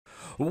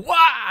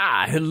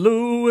Why?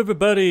 Hello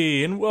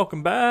everybody and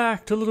welcome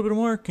back to a little bit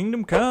more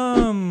Kingdom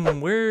Come.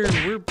 We're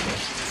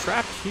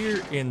trapped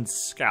here in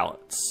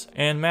Skalitz.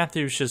 And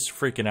Matthew's just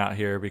freaking out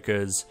here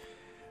because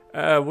we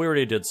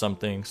already did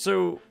something.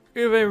 So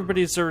if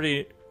everybody's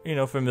already,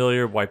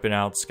 familiar wiping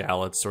out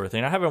Skalitz sort of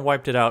thing. I haven't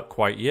wiped it out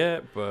quite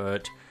yet,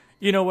 but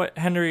you know what?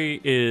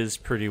 Henry is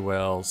pretty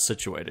well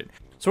situated.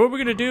 So what we're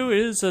gonna do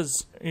is,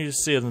 as you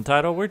see in the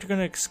title, we're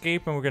gonna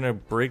escape and we're gonna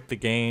break the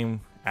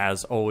game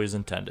as always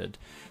intended.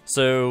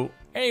 So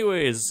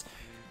anyways,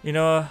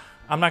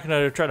 I'm not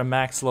going to try to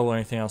max level or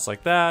anything else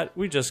like that.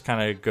 We just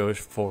kind of go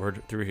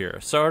forward through here.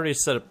 So I already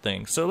set up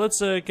things. So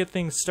let's get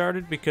things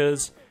started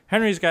because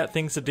Henry's got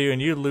things to do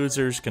and you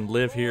losers can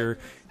live here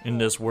in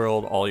this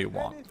world all you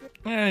want.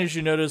 And as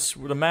you notice,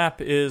 the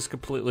map is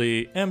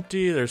completely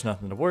empty. There's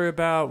nothing to worry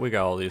about. We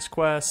got all these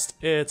quests.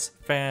 It's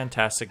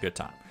fantastic good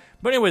time.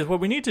 But anyways, what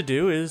we need to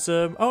do is,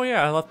 oh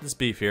yeah, I left this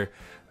beef here.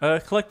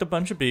 Collect a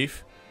bunch of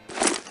beef.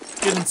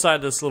 Get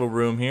inside this little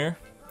room here.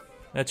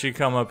 That you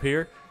come up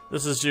here.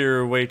 This is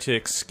your way to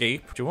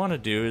escape. What you want to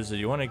do is that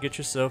you want to get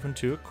yourself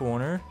into a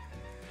corner,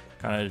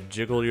 kind of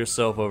jiggle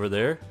yourself over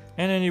there,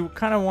 and then you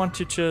kind of want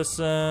to just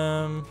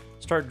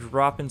start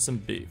dropping some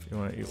beef. You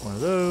want to eat one of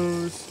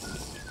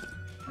those,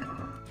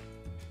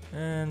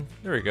 and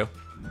there we go.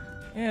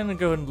 And then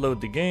go ahead and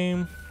load the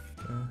game.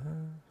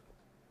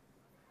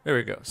 There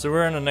we go. So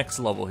we're in the next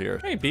level here.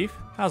 Hey beef,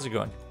 how's it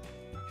going?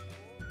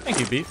 Thank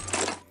you beef.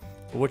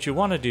 But what you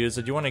want to do is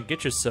that you want to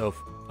get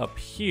yourself up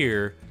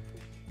here.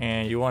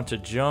 And you want to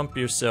jump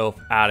yourself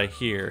out of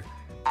here.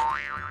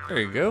 There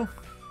you go.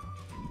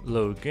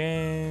 Load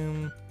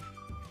game.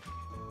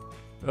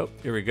 Oh,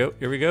 here we go.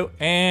 Here we go.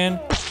 And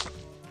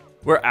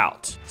we're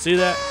out. See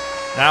that?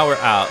 Now we're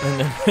out. And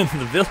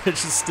the village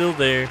is still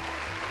there.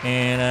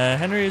 And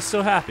Henry is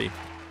still happy.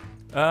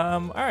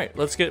 Alright,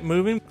 let's get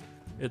moving.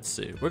 Let's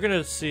see. We're going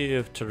to see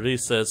if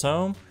Teresa is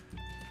home.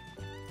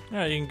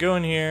 Yeah, you can go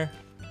in here.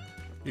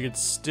 You can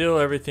steal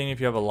everything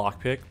if you have a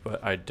lockpick,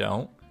 but I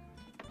don't.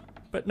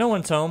 But no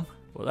one's home.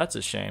 Well, that's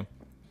a shame.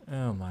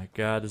 Oh my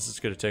god, this is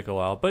gonna take a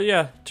while. But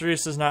yeah,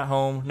 Teresa's not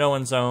home. No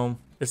one's home.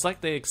 It's like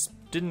they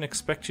didn't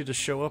expect you to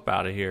show up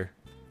out of here.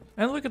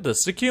 And look at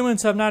this. The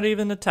cumans have not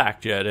even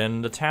attacked yet,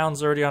 and the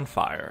town's already on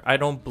fire. I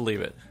don't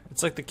believe it.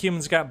 It's like the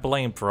cumans got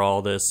blamed for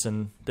all this,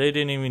 and they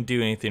didn't even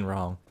do anything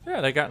wrong. Yeah,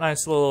 they got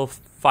nice little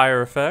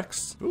fire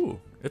effects. Ooh,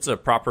 it's a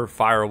proper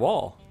fire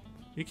wall.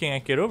 You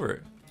can't get over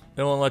it.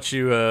 They won't let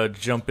you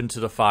jump into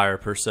the fire,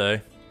 per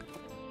se.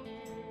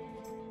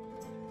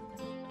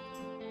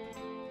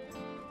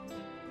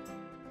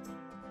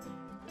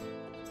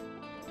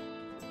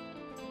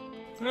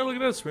 Oh, look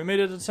at this. We made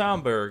it to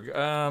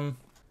Townburg.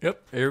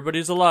 Yep,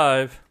 everybody's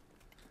alive.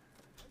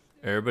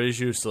 Everybody's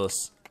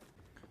useless.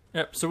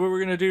 Yep, so what we're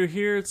gonna do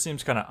here, it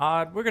seems kind of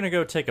odd. We're gonna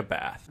go take a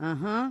bath.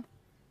 Uh-huh.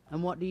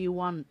 And what do you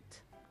want?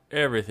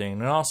 Everything.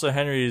 And also,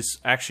 Henry's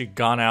actually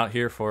gone out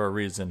here for a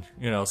reason.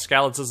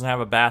 Skalitz doesn't have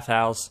a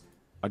bathhouse.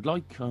 I'd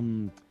like,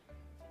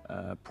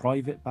 a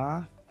private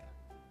bath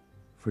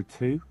for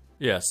two.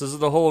 Yes, this is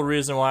the whole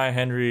reason why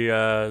Henry,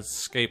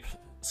 escaped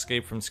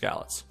from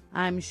Skalitz.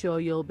 I'm sure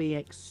you'll be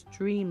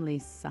extremely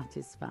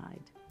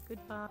satisfied.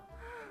 Goodbye.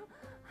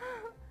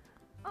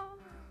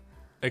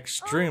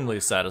 Extremely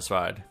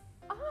satisfied.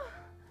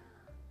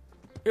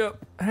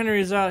 Yep,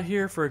 Henry's out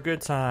here for a good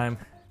time.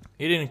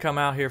 He didn't come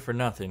out here for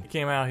nothing. He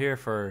came out here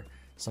for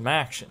some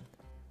action.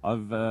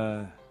 I've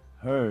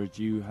heard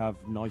you have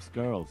nice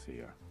girls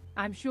here.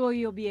 I'm sure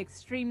you'll be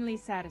extremely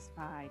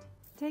satisfied.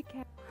 Take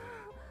care.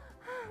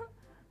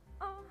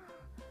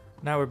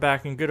 Now we're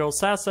back in good old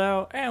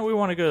Sasau, and we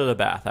want to go to the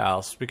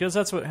bathhouse, because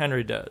that's what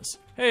Henry does.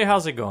 Hey,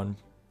 how's it going?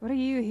 What are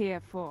you here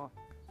for?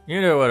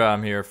 You know what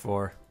I'm here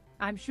for.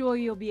 I'm sure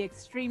you'll be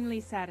extremely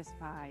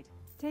satisfied.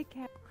 Take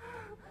care.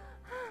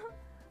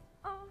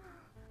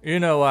 You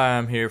know why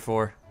I'm here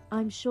for.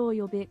 I'm sure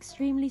you'll be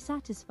extremely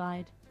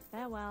satisfied.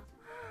 Farewell.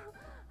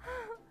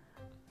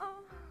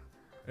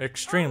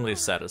 Extremely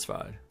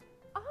satisfied.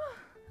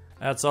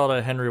 That's all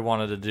that Henry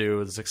wanted to do,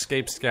 was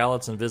escape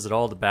Skalitz and visit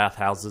all the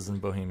bathhouses in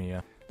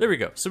Bohemia. There we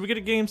go. So we get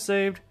a game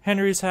saved.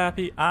 Henry's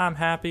happy. I'm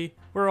happy.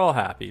 We're all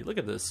happy. Look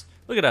at this.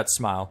 Look at that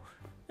smile.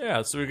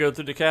 Yeah, so we go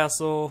through the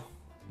castle.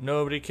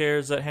 Nobody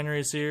cares that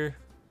Henry's here.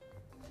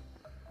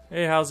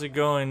 Hey, how's it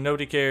going?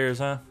 Nobody cares,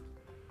 huh?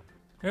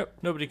 Yep,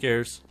 nobody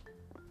cares.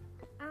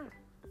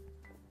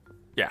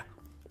 Yeah.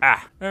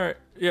 Alright.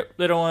 Yep,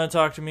 they don't want to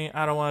talk to me.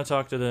 I don't want to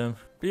talk to them.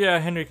 But yeah,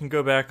 Henry can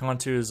go back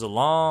onto his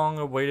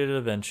long-awaited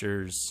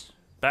adventures.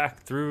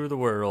 Back through the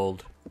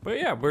world. But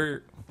yeah,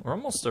 we're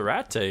almost to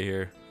Rate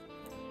here.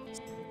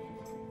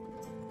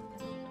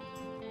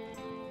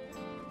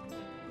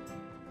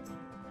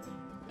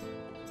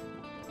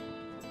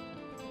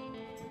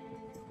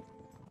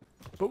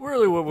 But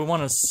really what we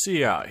want to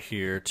see out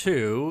here,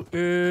 too,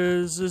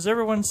 is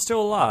everyone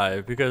still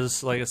alive?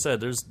 Because, like I said,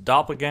 there's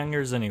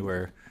doppelgangers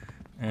anywhere.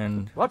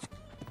 And... What?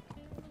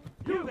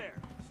 You there!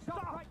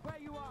 Stop right where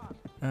you are!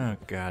 Oh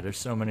god, there's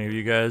so many of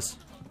you guys.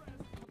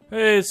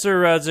 Hey,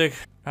 Sir Radzik.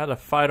 I had to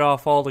fight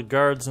off all the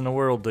guards in the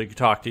world to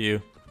talk to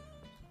you.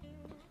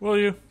 Will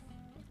you?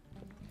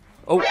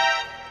 Oh.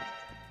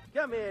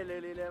 Come here,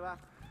 Lily Liver.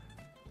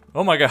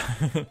 Oh my god.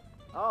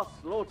 I'll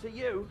slaughter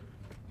you.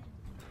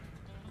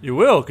 You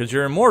will, because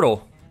you're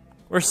immortal.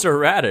 Where's Sir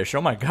Radish?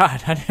 Oh my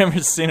god, I've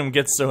never seen him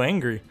get so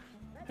angry.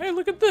 Hey,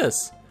 look at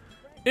this.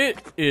 It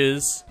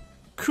is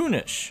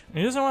Kunish.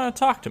 He doesn't want to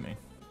talk to me.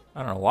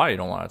 I don't know why you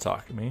don't want to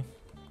talk to me.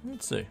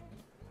 Let's see.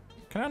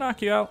 Can I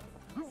knock you out?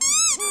 Every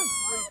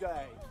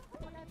day.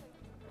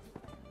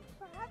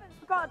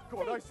 God,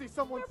 I see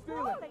someone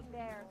stealing.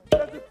 there.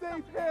 There's a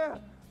thief here.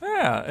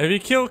 Yeah, if you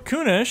kill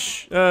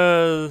Kunish,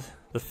 the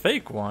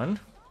fake one,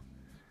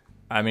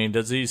 I mean,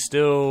 does he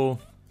still...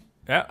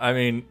 Yeah, I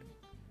mean,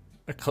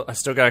 I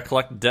still gotta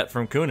collect debt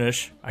from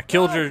Kunish. I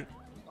killed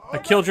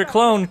your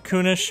clone,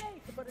 Kunish.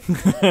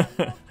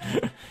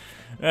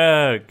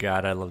 Oh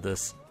god, I love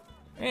this.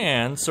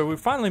 And so we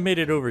finally made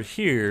it over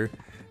here,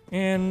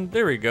 and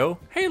there we go.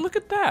 Hey, look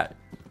at that.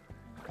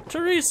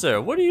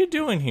 Teresa, what are you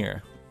doing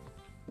here?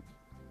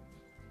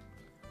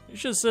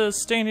 You're just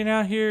standing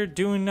out here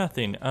doing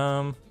nothing.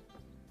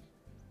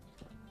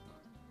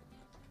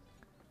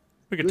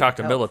 We could talk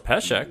to Mila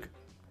Peshek.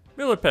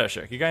 Mila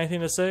Peshek, you got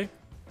anything to say?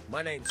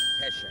 My name's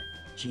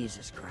Peshek.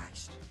 Jesus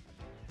Christ.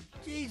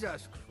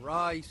 Jesus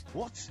Christ.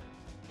 What?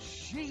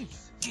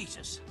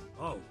 Jesus.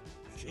 Oh,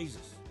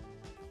 Jesus.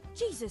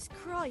 Jesus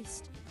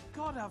Christ!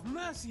 God have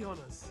mercy on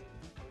us.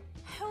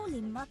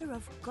 Holy Mother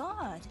of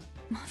God!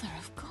 Mother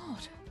of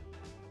God.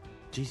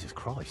 Jesus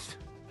Christ.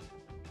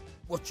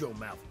 Watch your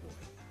mouth,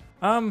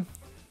 boy.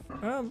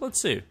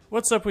 Let's see.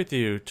 What's up with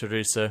you,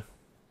 Teresa?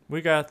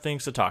 We got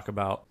things to talk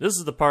about. This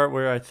is the part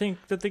where I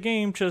think that the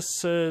game just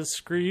says,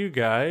 screw you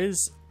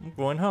guys, I'm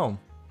going home.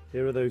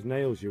 Here are those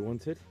nails you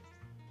wanted.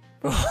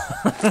 So,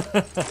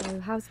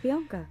 how's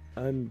Bianca?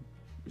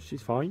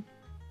 She's fine.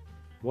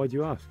 Why do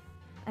you ask?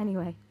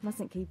 Anyway,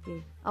 mustn't keep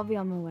you. I'll be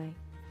on my way.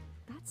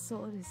 That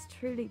sword is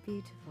truly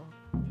beautiful.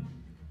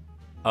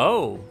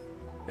 Oh.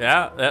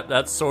 Yeah,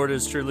 that sword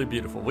is truly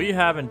beautiful. We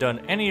haven't done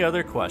any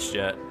other quest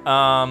yet.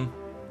 Fine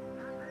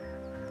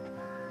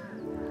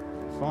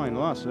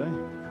lass, eh?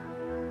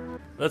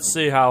 Let's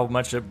see how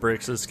much it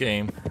breaks this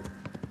game.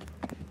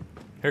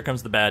 Here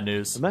comes the bad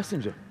news. A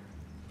messenger.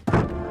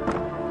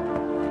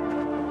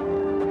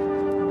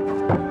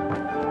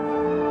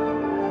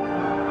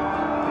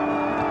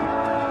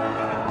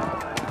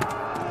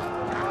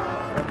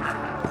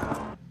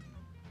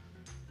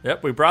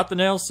 Yep, we brought the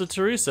nails to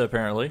Teresa,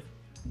 apparently.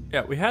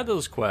 Yeah, we had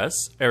those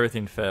quests.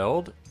 Everything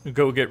failed.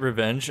 Go get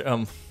revenge.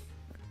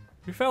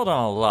 We failed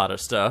on a lot of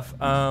stuff.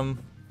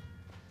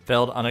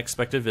 Failed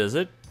unexpected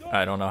visit.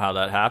 I don't know how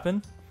that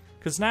happened.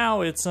 Because now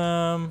it's,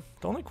 the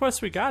only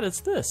quest we got is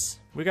this.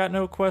 We got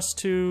no quest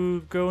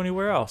to go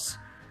anywhere else.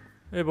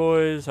 Hey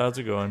boys, how's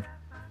it going?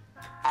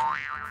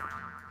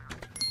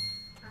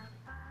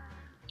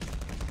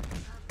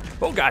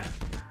 Oh god,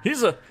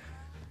 he's a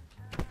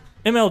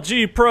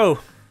MLG Pro,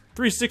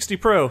 360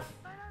 Pro.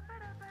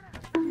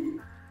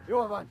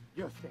 Jovan,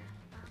 just there.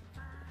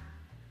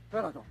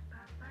 Pardon.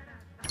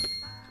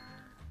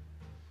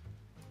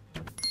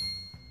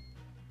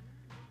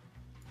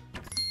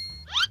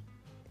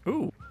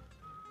 Ooh.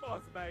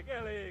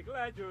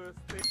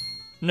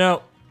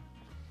 No.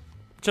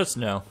 Just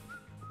no.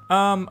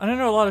 I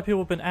know a lot of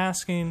people have been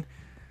asking,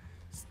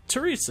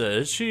 Teresa,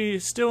 is she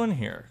still in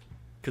here?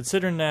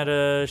 Considering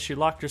that she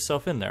locked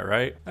herself in there,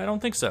 right? I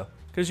don't think so.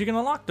 Because you can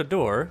unlock the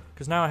door,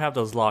 because now I have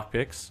those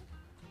lockpicks.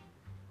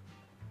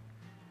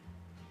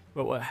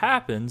 But what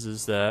happens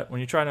is that when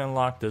you try to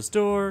unlock this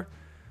door,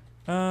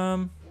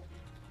 it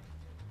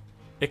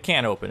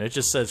can't open. It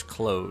just says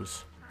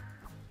close.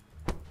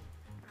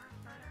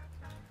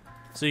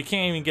 So you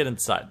can't even get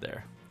inside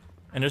there.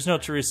 And there's no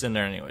Teresa in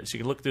there anyways. You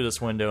can look through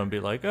this window and be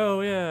like, oh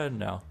yeah,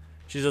 no.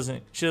 She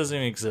doesn't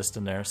even exist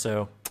in there,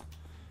 so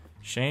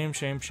shame,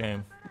 shame,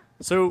 shame.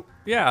 So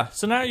yeah,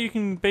 so now you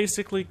can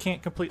basically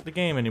can't complete the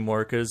game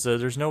anymore because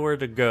there's nowhere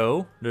to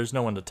go. There's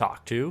no one to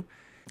talk to.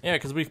 Yeah,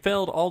 because we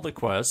failed all the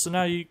quests, so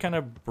now you kind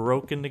of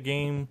broken the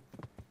game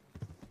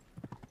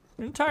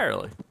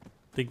entirely.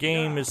 The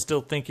game is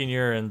still thinking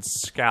you're in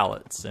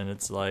Skalitz, and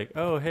it's like,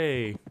 oh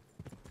hey,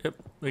 yep,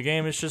 the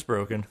game is just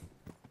broken.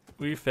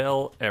 We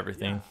fail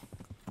everything.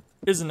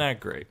 Isn't that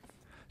great?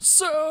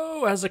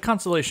 So, as a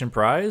consolation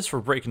prize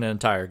for breaking an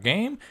entire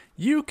game,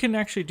 you can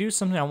actually do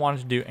something I wanted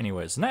to do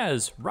anyways, and that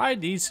is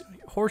ride these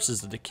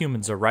horses that the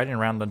cumans are riding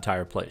around the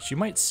entire place. You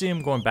might see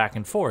them going back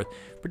and forth,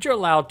 but you're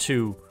allowed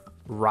to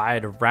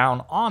ride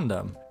around on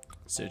them.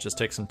 So it just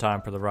takes some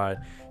time for the ride.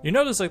 You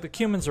notice like the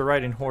cumans are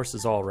riding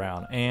horses all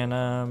around,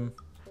 and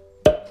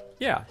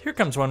yeah, here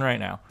comes one right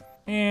now.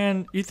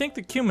 And you think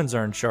the cumans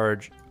are in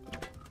charge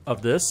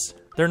of this?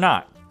 They're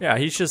not. Yeah,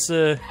 he's just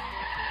hey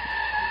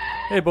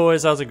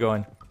boys, how's it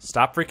going?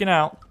 Stop freaking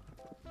out.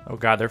 Oh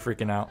god, they're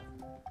freaking out.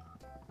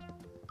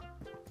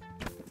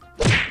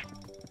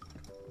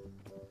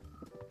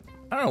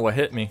 I don't know what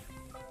hit me.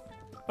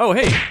 Oh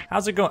hey,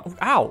 how's it going?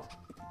 Ow!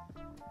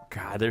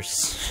 God, they're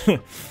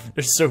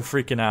they're so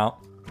freaking out.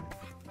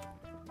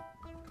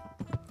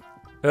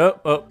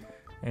 Oh,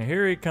 and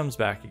here he comes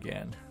back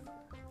again.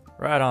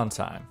 Right on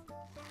time.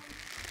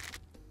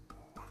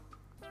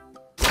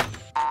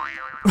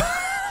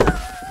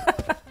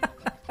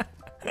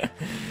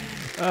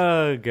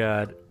 Oh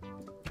god.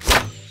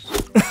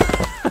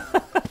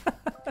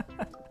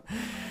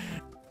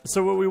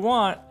 So what we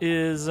want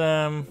is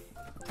well,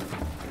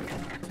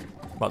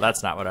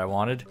 that's not what I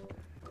wanted.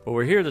 But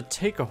we're here to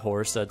take a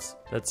horse that's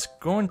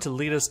going to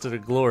lead us to the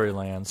glory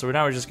land. So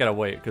now we just gotta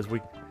wait because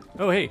we.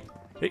 Oh hey,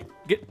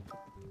 get.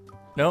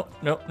 No.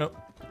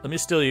 Let me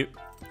steal you.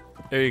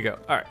 There you go.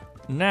 All right.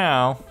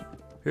 Now,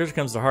 here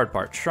comes the hard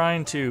part.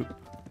 Trying to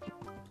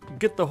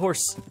get the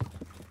horse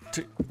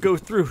to go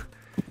through.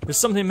 There's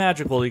something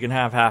magical you can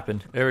have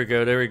happen. There we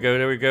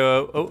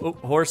go. Oh,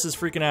 horse is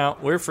freaking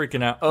out. We're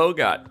freaking out. Oh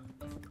god.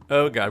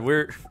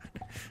 We're.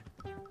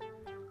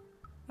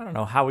 I don't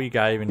know how we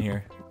got even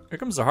here. Here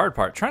comes the hard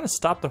part. Trying to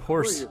stop the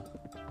horse.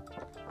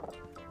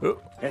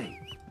 Oh. Hey.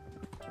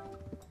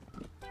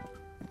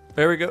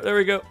 There we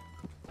go.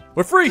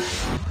 We're free!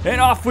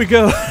 And off we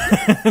go!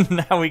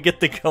 Now we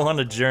get to go on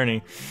a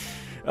journey.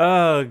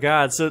 Oh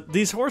god, so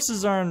these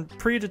horses are on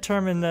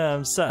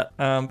predetermined set.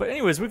 But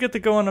anyways, we get to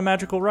go on a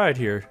magical ride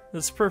here.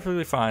 That's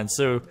perfectly fine.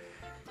 So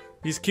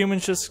these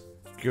cumans just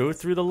go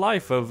through the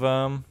life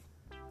of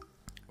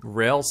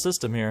rail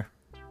system here.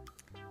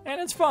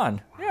 And it's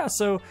fun. Yeah,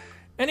 so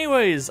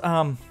anyways,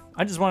 I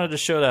just wanted to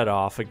show that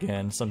off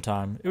again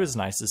sometime. It was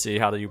nice to see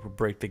how you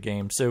break the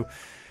game. So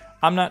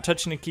I'm not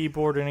touching the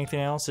keyboard or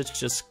anything else. It's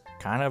just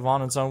kind of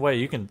on its own way.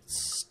 You can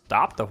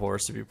stop the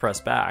horse if you press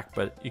back,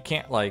 but you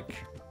can't like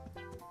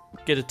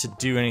get it to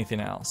do anything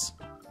else.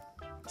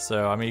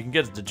 So I mean, you can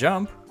get it to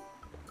jump,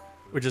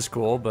 which is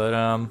cool,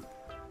 but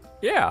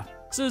yeah.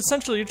 So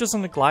essentially you're just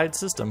on the glide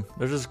system.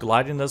 They're just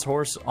gliding this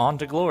horse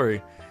onto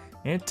glory.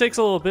 And it takes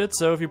a little bit,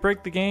 so if you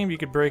break the game, you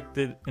could break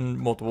it in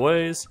multiple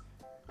ways.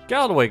 Get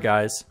out of the way,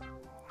 guys.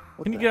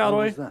 Can you get out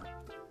of the way?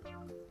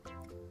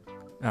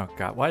 Oh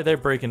god, why are they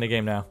breaking the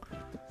game now?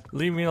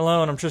 Leave me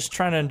alone, I'm just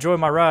trying to enjoy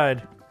my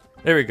ride.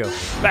 There we go,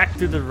 back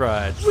through the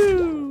ride.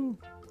 Woo!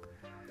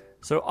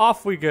 So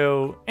off we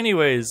go.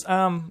 Anyways,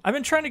 I've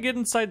been trying to get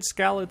inside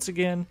Skalitz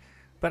again,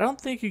 but I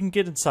don't think you can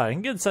get inside. I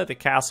can get inside the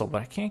castle,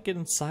 but I can't get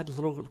inside the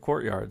little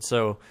courtyard.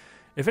 So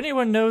if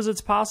anyone knows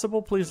it's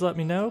possible, please let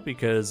me know,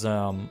 because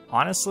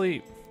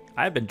honestly,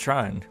 I've been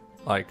trying.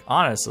 Like,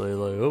 honestly,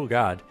 like, oh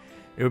god.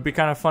 It would be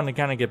kind of fun to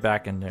kind of get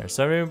back in there.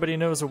 So if anybody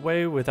knows a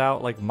way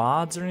without like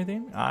mods or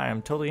anything, I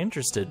am totally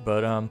interested.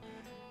 But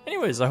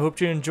anyways, I hope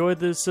you enjoyed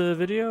this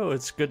video.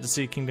 It's good to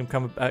see Kingdom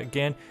come back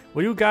again.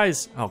 Will you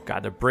guys? Oh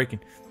god, they're breaking.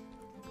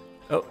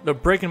 Oh, they're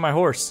breaking my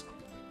horse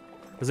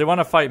because they want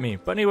to fight me.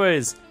 But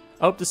anyways,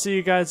 I hope to see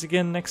you guys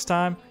again next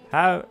time.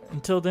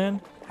 Until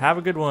then, have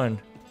a good one.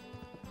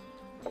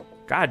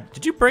 God,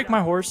 did you break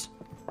my horse?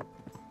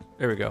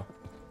 There we go.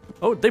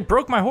 Oh, they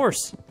broke my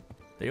horse.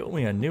 They owe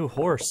me a new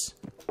horse.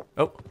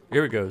 Oh,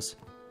 here it goes.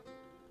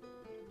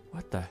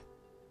 What the?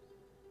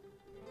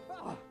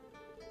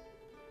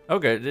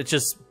 Okay, it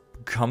just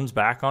comes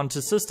back onto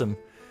system.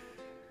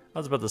 I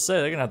was about to say,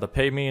 they're gonna have to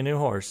pay me a new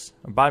horse.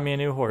 Or buy me a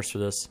new horse for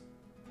this.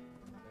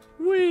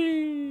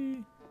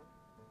 Whee!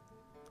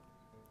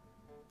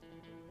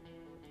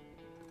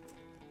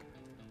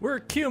 We're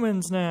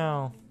cumans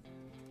now.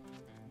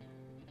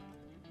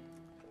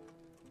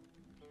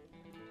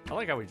 I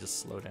like how we just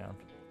slow down.